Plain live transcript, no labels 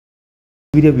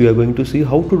Video we are going to see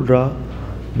how to draw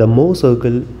the Mohr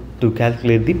circle to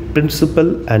calculate the principal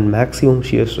and maximum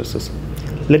shear stresses.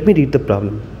 Let me read the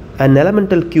problem. An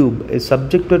elemental cube is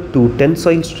subjected to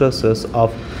tensile stresses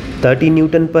of 30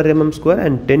 Newton per mm square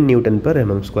and 10 Newton per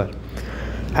mm square,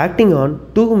 acting on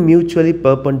two mutually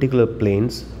perpendicular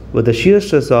planes with a shear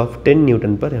stress of 10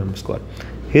 Newton per mm square.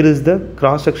 Here is the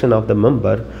cross section of the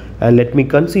member, and let me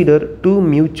consider two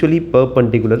mutually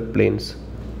perpendicular planes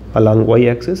along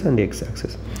y-axis and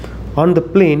x-axis. On the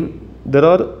plane there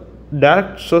are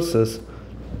direct stresses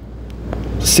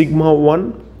sigma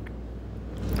 1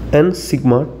 and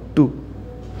sigma 2.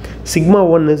 Sigma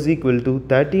 1 is equal to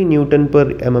 30 Newton per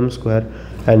mm square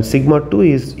and sigma 2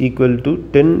 is equal to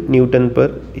 10 Newton per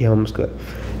mm square,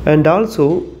 and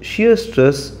also shear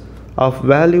stress of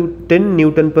value 10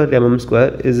 Newton per mm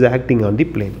square is acting on the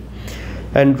plane.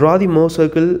 And draw the Mohr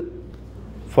circle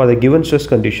for the given stress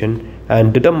condition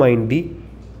and determine the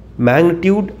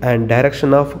magnitude and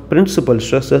direction of principal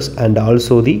stresses and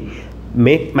also the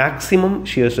maximum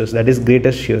shear stress, that is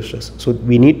greatest shear stress. So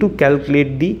we need to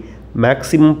calculate the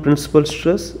maximum principal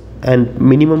stress and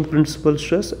minimum principal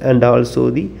stress and also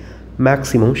the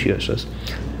maximum shear stress.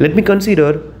 Let me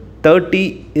consider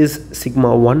 30 is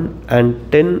sigma 1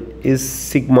 and 10 is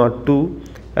sigma 2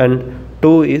 and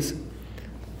 2 is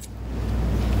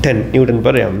 10 Newton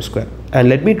per mm square. And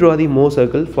let me draw the Mohr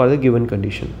circle for the given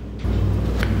condition.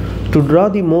 To draw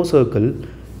the Mohr circle,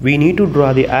 we need to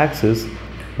draw the axis.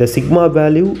 The sigma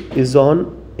value is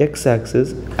on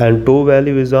x-axis and tau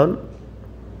value is on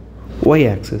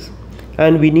y-axis.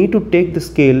 And we need to take the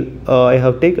scale. I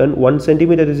have taken 1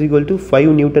 centimeter is equal to 5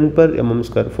 Newton per mm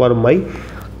square for my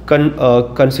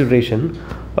consideration.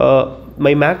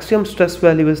 My maximum stress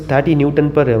value is 30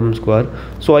 Newton per mm square,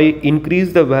 so I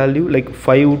increase the value like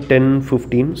 5, 10,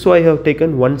 15. So I have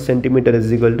taken 1 centimeter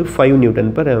is equal to 5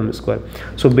 Newton per mm square.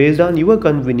 So based on your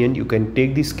convenience, you can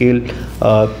take the scale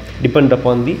depend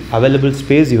upon the available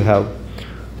space you have.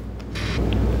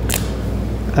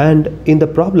 And in the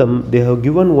problem they have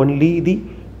given only the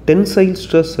tensile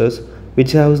stresses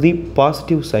which has the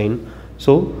positive sign.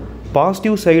 So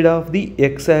positive side of the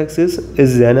x-axis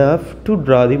is enough to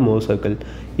draw the Mohr circle.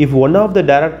 If one of the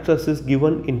direct stress is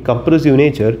given in compressive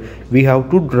nature, we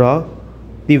have to draw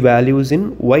the values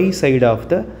in y side of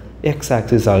the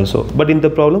x-axis also. But in the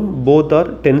problem both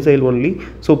are tensile only,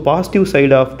 so positive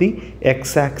side of the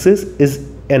x-axis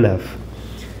is enough.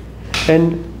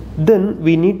 And then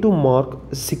we need to mark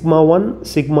sigma 1,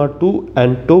 sigma 2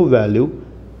 and tau value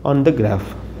on the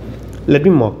graph. Let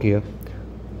me mark here.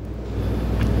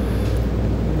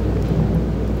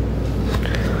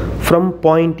 From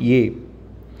point A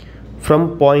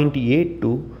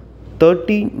to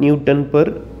 30 Newton per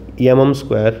mm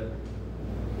square,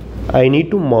 I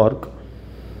need to mark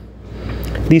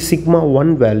the sigma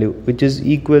 1 value which is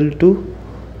equal to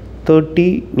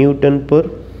 30 Newton per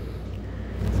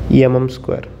mm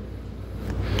square,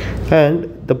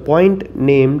 and the point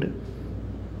named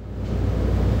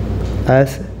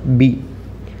as B.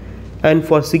 And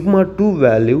for sigma 2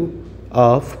 value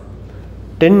of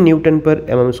 10 Newton per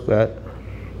mm square,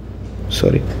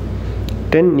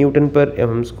 10 Newton per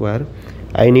mm square,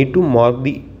 I need to mark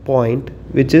the point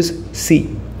which is C.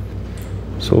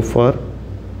 So for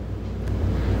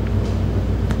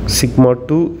sigma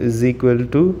 2 is equal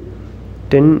to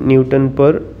 10 Newton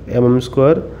per mm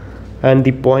square and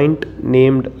the point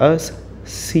named as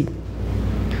C.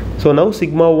 So now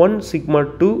sigma 1, sigma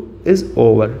 2 is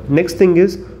over. Next thing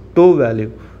is tau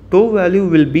value. Tau value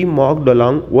will be marked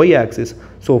along y-axis.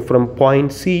 So from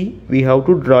point C we have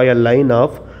to draw a line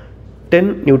of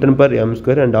 10 Newton per mm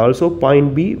square, and also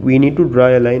point B we need to draw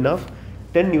a line of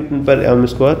 10 Newton per mm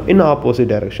square in opposite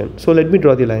direction. So let me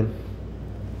draw the line.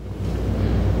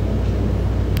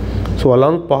 So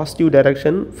along positive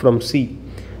direction from C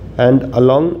and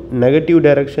along negative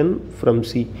direction from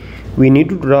C, we need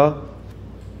to draw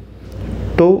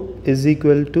tau is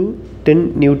equal to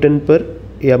 10 Newton per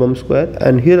mm square,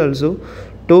 and here also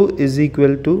tau is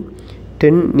equal to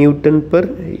 10 Newton per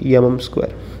mm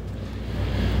square,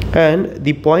 and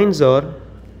the points are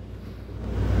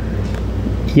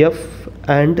F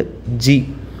and G.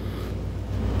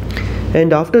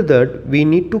 And after that we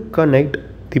need to connect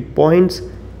the points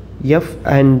F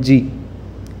and G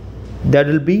that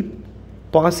will be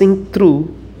passing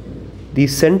through the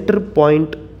center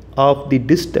point of the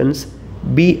distance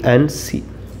B and C.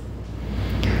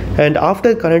 And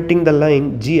after connecting the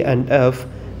line G and F,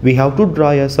 we have to draw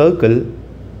a circle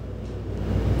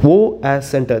O as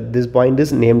center. This point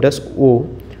is named as O.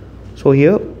 So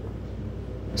here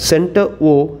center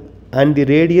O and the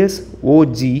radius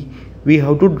OG, we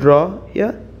have to draw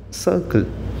a circle.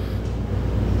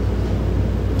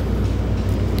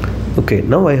 Okay,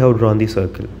 now I have drawn the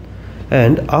circle,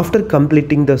 and after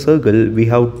completing the circle we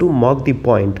have to mark the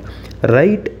point.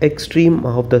 Right extreme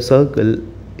of the circle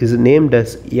is named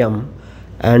as M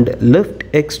and left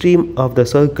extreme of the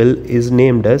circle is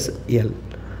named as L.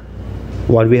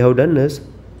 What we have done is,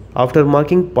 after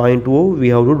marking point O, we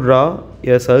have to draw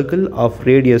a circle of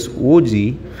radius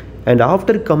OG, and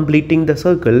after completing the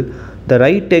circle, the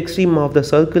right extreme of the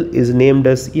circle is named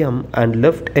as M and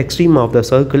left extreme of the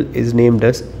circle is named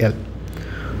as L.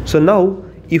 So now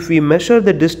if we measure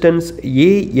the distance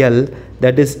AL,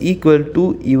 that is equal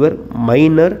to your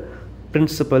minor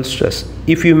principal stress.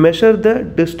 If you measure the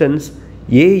distance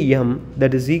AM,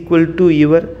 that is equal to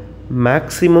your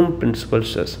maximum principal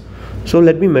stress. So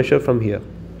let me measure from here.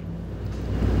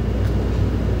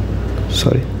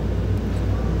 Sorry.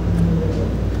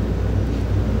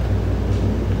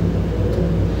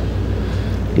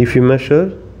 If you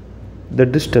measure the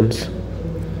distance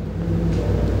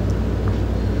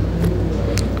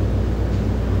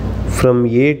from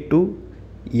A to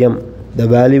M, the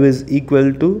value is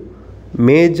equal to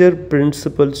major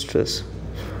principal stress.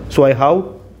 So I have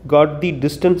got the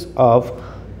distance of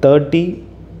 30,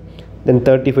 then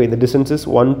 35. The distance is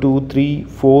 1, 2, 3,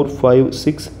 4, 5,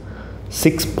 6,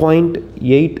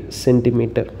 6.8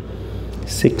 centimeter.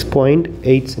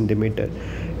 6.8 centimeter.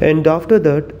 And after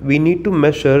that we need to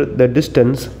measure the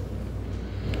distance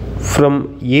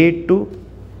from A to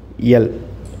L.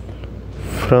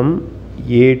 From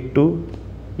A to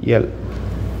L.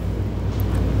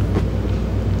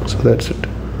 So that's it.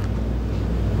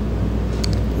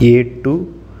 A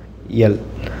to L.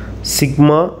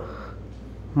 Sigma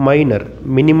minor,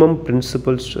 minimum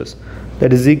principal stress,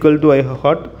 that is equal to, I have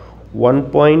got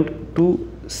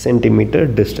 1.2 centimeter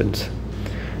distance.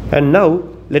 And now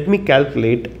let me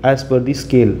calculate as per the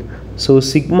scale. So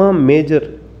sigma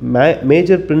major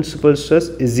principal stress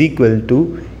is equal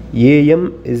to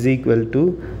AM is equal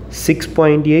to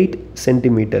 6.8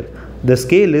 centimeter. The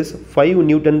scale is 5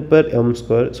 Newton per m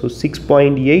square. So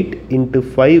 6.8 into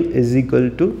 5 is equal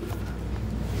to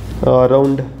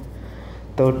around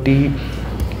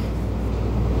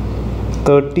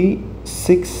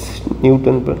 36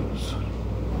 Newton per,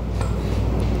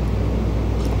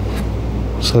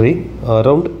 sorry,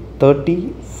 around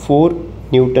 34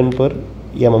 Newton per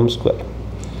mm square.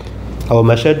 Our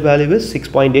measured value is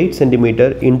 6.8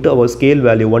 centimeter into our scale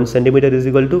value. 1 centimeter is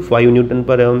equal to 5 Newton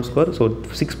per mm square. So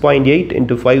 6.8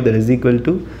 into 5, that is equal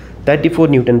to 34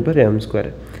 Newton per mm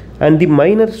square. And the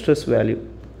minor stress value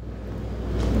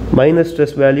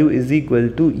is equal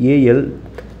to AL,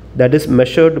 that is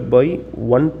measured by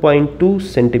 1.2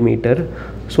 centimeter.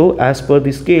 So as per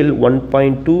the scale,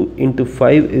 1.2 into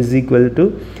 5 is equal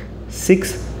to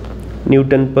 6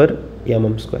 Newton per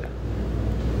mm square.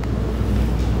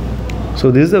 So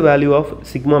this is the value of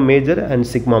sigma major and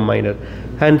sigma minor.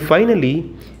 And finally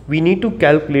we need to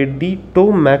calculate the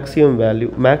toe maximum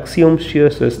value, maximum shear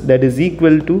stress, that is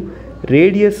equal to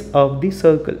radius of the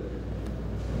circle.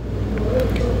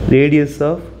 Radius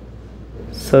of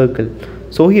circle.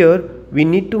 So here we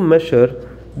need to measure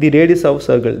the radius of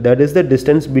circle, that is the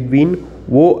distance between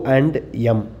O and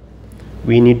M.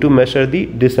 We need to measure the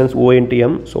distance O into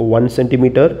M. So 1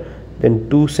 centimeter, then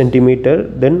 2 centimeter,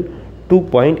 then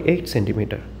 2.8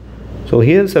 centimeter. So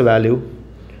here's a value.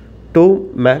 Toe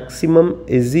maximum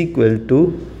is equal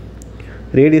to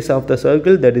radius of the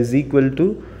circle, that is equal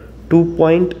to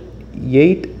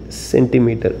 2.8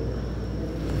 centimeter.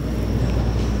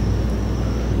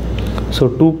 So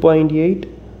 2.8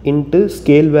 into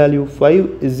scale value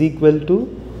 5 is equal to,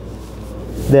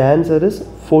 the answer is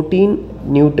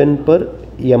 14 Newton per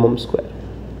mm square.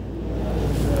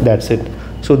 That's it.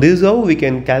 So this is how we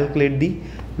can calculate the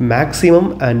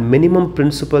maximum and minimum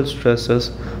principal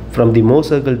stresses from the Mohr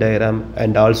circle diagram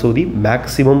and also the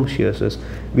maximum shear stress.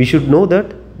 We should know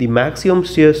that the maximum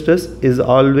shear stress is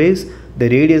always the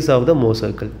radius of the Mohr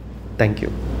circle. Thank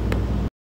you.